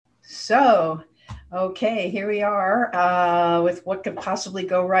So, okay, here we are with what could possibly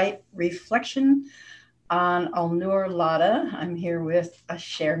go right reflection on Alnur Lada. I'm here with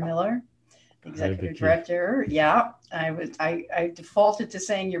Cher Miller, Hi, executive Vicky. director. Yeah, I defaulted to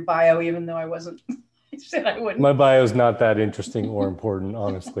saying your bio, even though I wasn't. I said I wouldn't. My bio is not that interesting or important,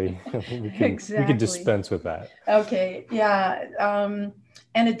 honestly. We can Exactly. dispense with that. Okay, yeah,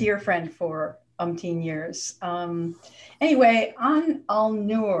 and a dear friend for umpteen years. Anyway, on Al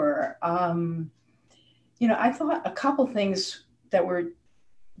Noor, I thought a couple things that were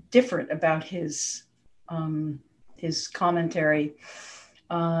different about um, his commentary.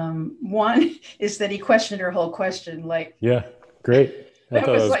 One is that he questioned her whole question, like Yeah, great. I that thought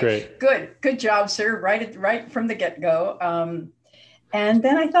that was was like, great. good job, sir, right from the get go. And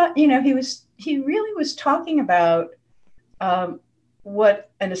then I thought, he really was talking about um, what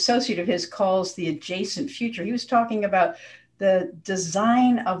an associate of his calls the adjacent future. He was talking about the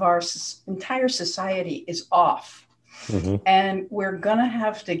design of our entire society is off, Hmm. and we're going to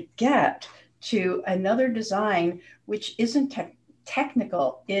have to get to another design which isn't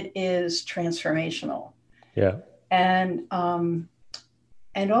technical, it is transformational. Yeah. And um,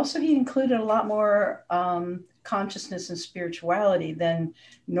 and also he included a lot more consciousness and spirituality than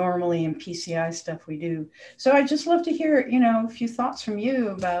normally in PCI stuff we do. So I'd just love to hear, a few thoughts from you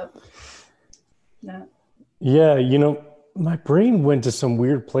about that. Yeah, my brain went to some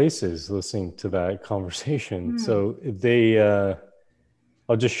weird places listening to that conversation. Hmm.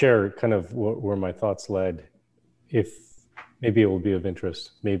 I'll just share kind of where my thoughts led. If maybe it will be of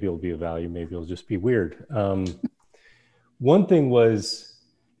interest, maybe it'll be of value, maybe it'll just be weird. One thing was,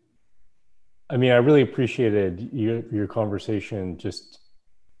 I mean, I really appreciated your conversation. Just,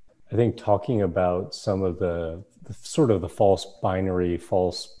 I think talking about some of the sort of the false binary,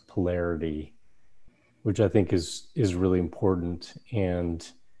 false polarity, which I think is really important, and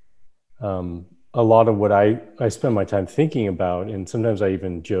a lot of what I spend my time thinking about, and sometimes I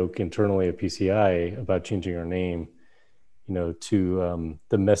even joke internally at PCI about changing our name, to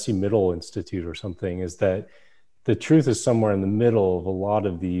the Messy Middle Institute or something, is that the truth is somewhere in the middle of a lot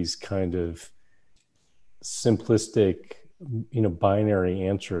of these kind of simplistic, binary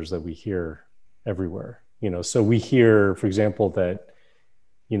answers that we hear everywhere. So we hear, for example, that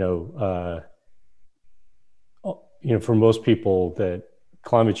you know, for most people, that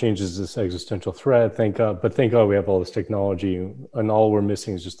climate change is this existential threat. Thank God, but thank God we have all this technology, and all we're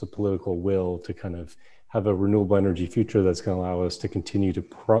missing is just the political will to kind of have a renewable energy future that's going to allow us to continue to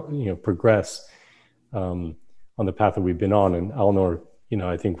progress on the path that we've been on. And Eleanor,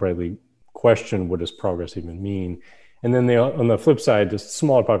 I think rightly question, what does progress even mean? And then on the flip side, just a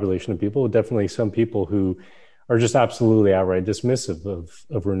smaller population of people, definitely some people who are just absolutely outright dismissive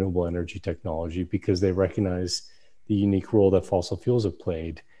of renewable energy technology because they recognize the unique role that fossil fuels have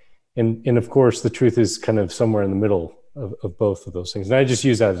played. And of course, the truth is kind of somewhere in the middle of both of those things. And I just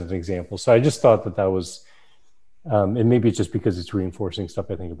use that as an example. So I just thought that was, and maybe it's just because it's reinforcing stuff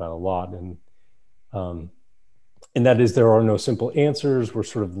I think about a lot. Um, and that is, there are no simple answers. We're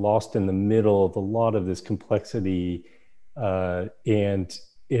sort of lost in the middle of a lot of this complexity. And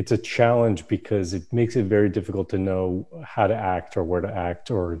it's a challenge because it makes it very difficult to know how to act or where to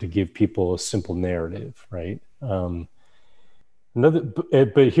act or to give people a simple narrative, right? But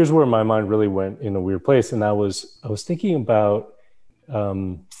here's where my mind really went in a weird place. And I was thinking about a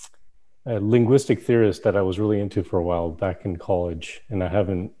linguistic theorist that I was really into for a while back in college. And I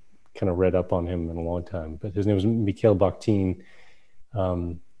haven't kind of read up on him in a long time, but his name was Mikhail Bakhtin.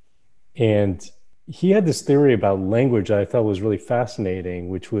 And he had this theory about language that I thought was really fascinating,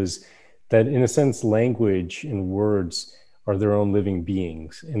 which was that in a sense, language and words are their own living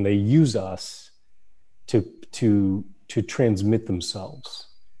beings, and they use us to transmit themselves.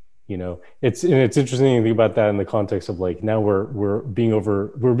 It's interesting to think about that in the context of, like, now we're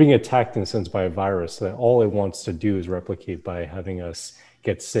being attacked in a sense by a virus that all it wants to do is replicate by having us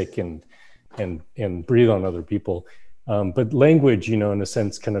get sick and breathe on other people. But language, in a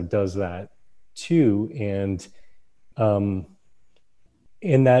sense, kind of does that too, and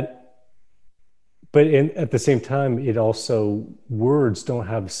in that. At the same time, it also, words don't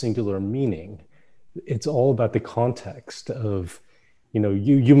have singular meaning. It's all about the context of,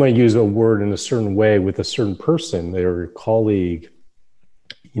 you might use a word in a certain way with a certain person, their colleague,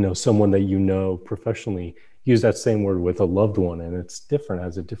 someone that professionally. Use that same word with a loved one, and it's different,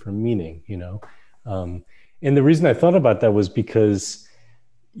 has a different meaning. And the reason I thought about that was because,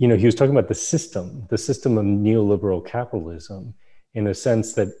 he was talking about the system of neoliberal capitalism, in a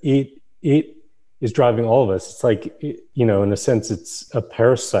sense that it is driving all of us. It's like, in a sense, it's a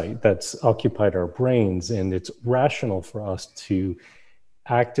parasite that's occupied our brains, and it's rational for us to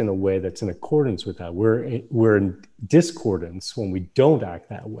act in a way that's in accordance with that. We're in discordance when we don't act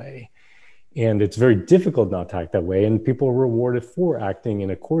that way. And it's very difficult not to act that way. And people are rewarded for acting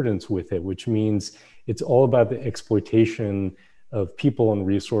in accordance with it, which means it's all about the exploitation of people and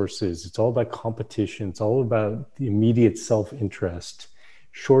resources. It's all about competition. It's all about the immediate self-interest,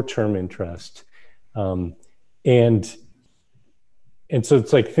 short-term interest. And so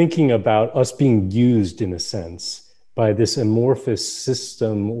it's like thinking about us being used, in a sense, by this amorphous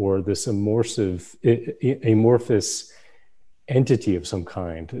system or this amorphous entity of some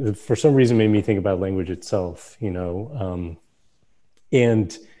kind. For some reason, made me think about language itself, and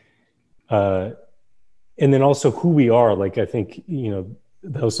then also who we are. Like, I think,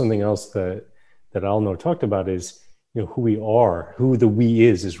 that was something else that Alnor talked about is, who we are, who the we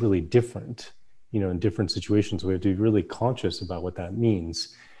is really different, in different situations. We have to be really conscious about what that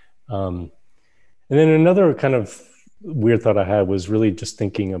means. And then another kind of weird thought I had was really just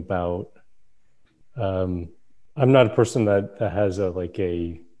thinking about, I'm not a person that has a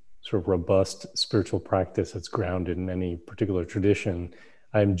sort of robust spiritual practice that's grounded in any particular tradition.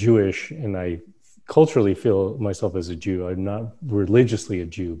 I'm Jewish, and I culturally feel myself as a Jew. I'm not religiously a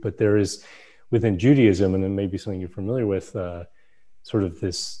Jew, but there is within Judaism, and it may be something you're familiar with, sort of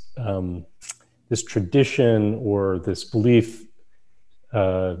this tradition or this belief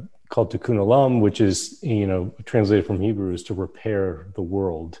called Tikkun Olam, which is, translated from Hebrew is to repair the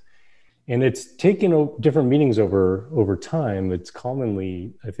world. And it's taken different meanings over time. It's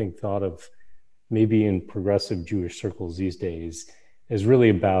commonly, I think, thought of, maybe in progressive Jewish circles these days, as really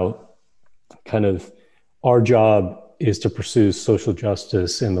about kind of our job is to pursue social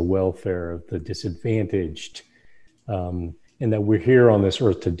justice and the welfare of the disadvantaged, and that we're here on this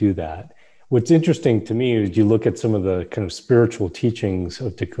earth to do that. What's interesting to me is you look at some of the kind of spiritual teachings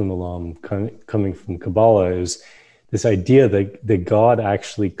of Tikkun Olam coming from Kabbalah is this idea that God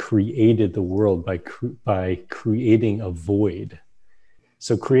actually created the world by creating a void.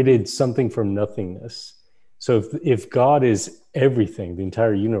 So created something from nothingness. So if God is everything, the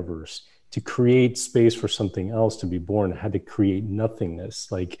entire universe, to create space for something else to be born, it had to create nothingness,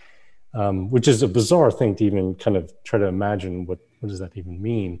 which is a bizarre thing to even kind of try to imagine what does that even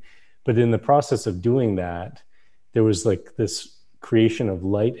mean. But in the process of doing that, there was like this creation of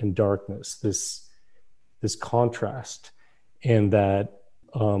light and darkness, this contrast, and that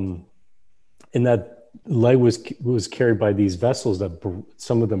light was carried by these vessels that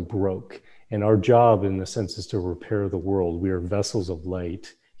some of them broke. And our job, in a sense, is to repair the world. We are vessels of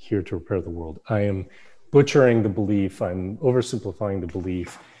light here to repair the world. I am butchering the belief. I'm oversimplifying the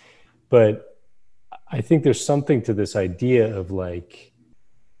belief, but I think there's something to this idea of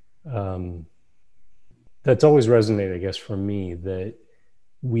that's always resonated, I guess, for me, that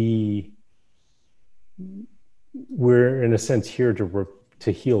we're in a sense here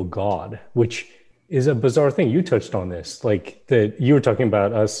to heal God, which is a bizarre thing. You touched on this, like that you were talking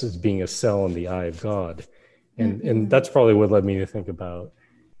about us as being a cell in the eye of God. And that's probably what led me to think about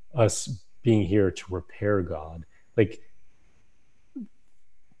us being here to repair God. Like,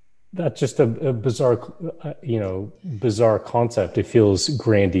 that's just a bizarre, bizarre concept. It feels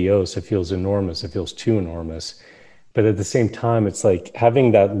grandiose. It feels enormous. It feels too enormous. But at the same time, it's like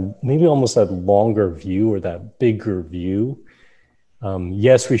having that, maybe almost that longer view or that bigger view.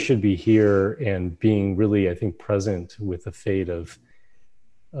 Yes, we should be here and being really, I think, present with the fate of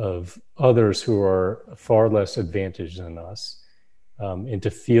others who are far less advantaged than us, and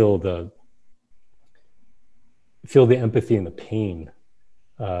to feel the empathy and the pain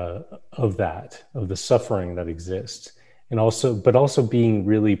of the suffering that exists. And also being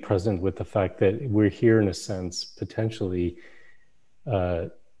really present with the fact that we're here, in a sense, potentially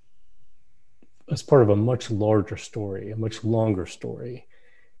as part of a much larger story, a much longer story.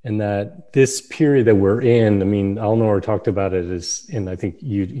 And that this period that we're in, I mean, Alnor talked about it as, and I think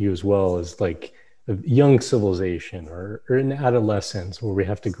you as well, as like a young civilization or in adolescence where we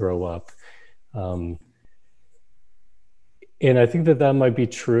have to grow up. And I think that might be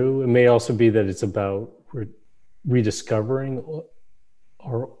true. It may also be that it's about rediscovering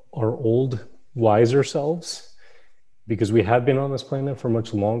our old, wiser selves, because we have been on this planet for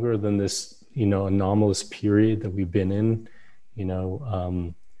much longer than this, anomalous period that we've been in,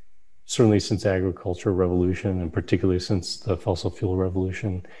 certainly since the agricultural revolution, and particularly since the fossil fuel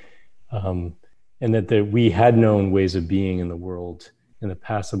revolution, and that we had known ways of being in the world in the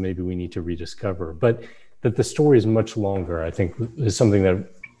past that maybe we need to rediscover. But that the story is much longer, I think, is something that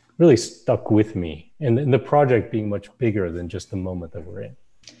really stuck with me. And the project being much bigger than just the moment that we're in.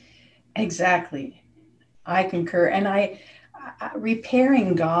 Exactly. I concur. And I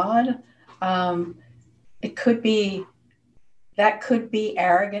repairing God, it could be that could be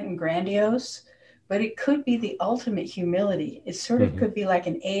arrogant and grandiose, but it could be the ultimate humility. It sort of could be like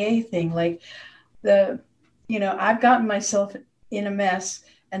an AA thing, like I've gotten myself in a mess,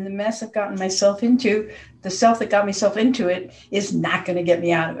 and the mess I've gotten myself into, the self that got myself into it is not going to get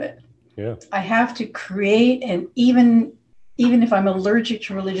me out of it. Yeah. I have to create, and even if I'm allergic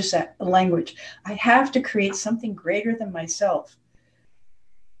to religious language, I have to create something greater than myself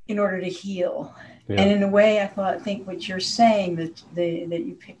in order to heal. Yeah. And in a way, I think what you're saying that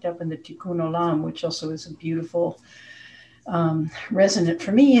you picked up in the Tikkun Olam, which also is a beautiful resonant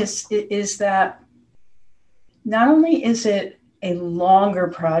for me, is that not only is it a longer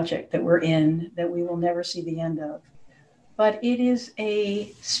project that we're in that we will never see the end of, but it is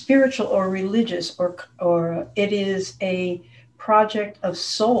a spiritual or religious or it is a project of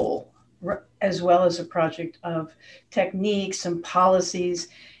soul as well as a project of techniques and policies.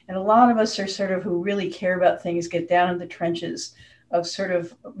 And a lot of us are sort of, who really care about things, get down in the trenches of sort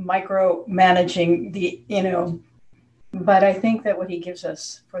of micromanaging but I think that what he gives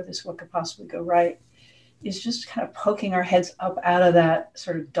us for this, What Could Possibly Go Right, is just kind of poking our heads up out of that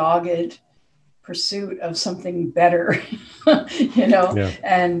sort of dogged pursuit of something better, yeah.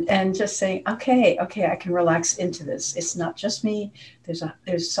 and just saying, okay, I can relax into this. It's not just me.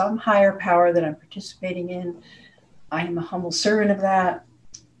 There's some higher power that I'm participating in. I am a humble servant of that.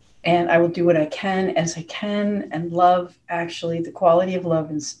 And I will do what I can as I can, and love, actually, the quality of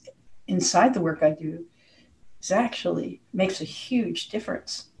love inside the work I do is actually makes a huge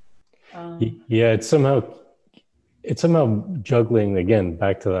difference. Yeah, it's somehow juggling, again,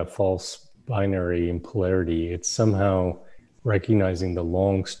 back to that false binary and polarity. It's somehow recognizing the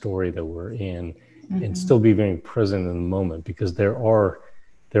long story that we're in, and still be very present in the moment, because there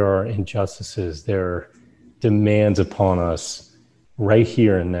are injustices, there are demands upon us right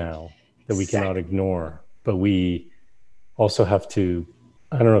here and now that we cannot ignore. But we also have to,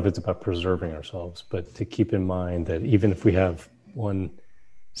 I don't know if it's about preserving ourselves, but to keep in mind that even if we have one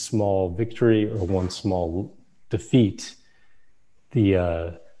small victory or one small defeat,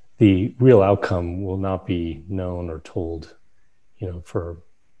 the real outcome will not be known or told, for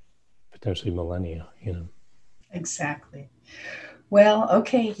potentially millennia, Exactly. Well,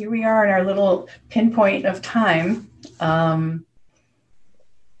 okay, here we are in our little pinpoint of time,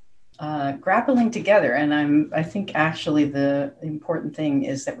 grappling together. And I think actually the important thing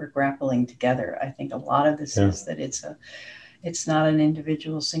is that we're grappling together. I think a lot of this is that it's not an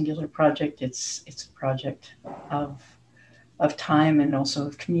individual singular project. It's a project of time and also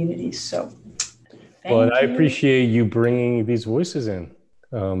of communities. So I appreciate you bringing these voices in.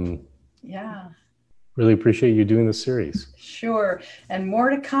 Really appreciate you doing this series. Sure. And more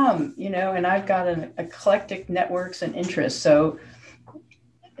to come, and I've got an eclectic networks and interests. So,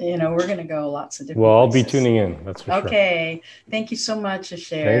 we're going to go lots of different places. I'll be places. tuning in. That's for sure. Okay. Thank you so much,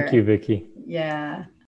 Asher. Thank you, Vicki. Yeah.